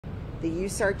the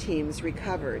USAR teams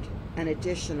recovered an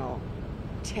additional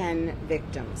 10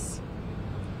 victims,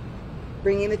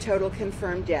 bringing the total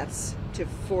confirmed deaths to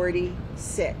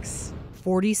 46.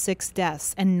 46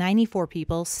 deaths and 94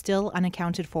 people still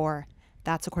unaccounted for.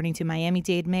 That's according to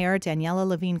Miami-Dade Mayor Daniela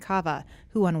Levine Cava,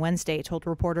 who on Wednesday told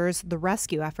reporters the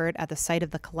rescue effort at the site of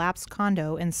the collapsed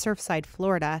condo in Surfside,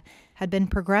 Florida, had been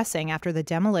progressing after the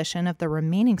demolition of the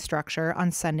remaining structure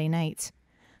on Sunday night.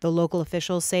 The local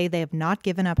officials say they have not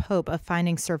given up hope of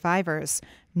finding survivors.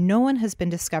 No one has been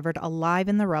discovered alive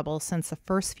in the rubble since the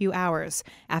first few hours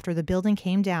after the building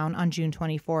came down on June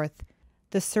 24th.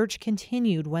 The search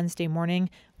continued Wednesday morning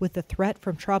with the threat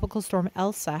from Tropical Storm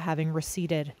Elsa having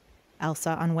receded.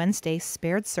 Elsa on Wednesday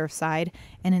spared Surfside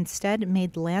and instead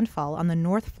made landfall on the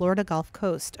North Florida Gulf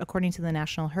Coast, according to the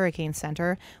National Hurricane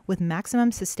Center, with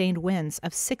maximum sustained winds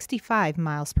of 65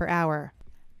 miles per hour.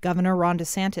 Governor Ron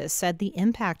DeSantis said the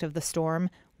impact of the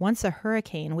storm, once a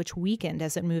hurricane which weakened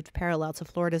as it moved parallel to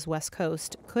Florida's west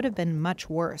coast, could have been much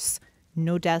worse.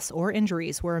 No deaths or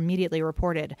injuries were immediately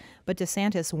reported, but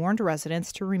DeSantis warned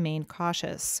residents to remain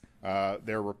cautious.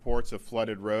 There are reports of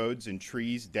flooded roads and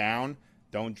trees down.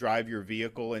 Don't drive your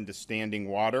vehicle into standing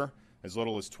water. As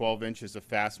little as 12 inches of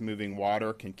fast-moving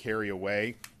water can carry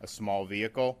away a small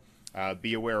vehicle.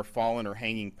 Be aware of fallen or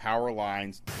hanging power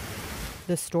lines.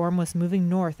 The storm was moving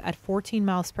north at 14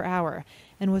 miles per hour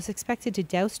and was expected to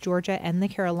douse Georgia and the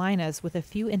Carolinas with a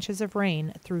few inches of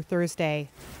rain through Thursday.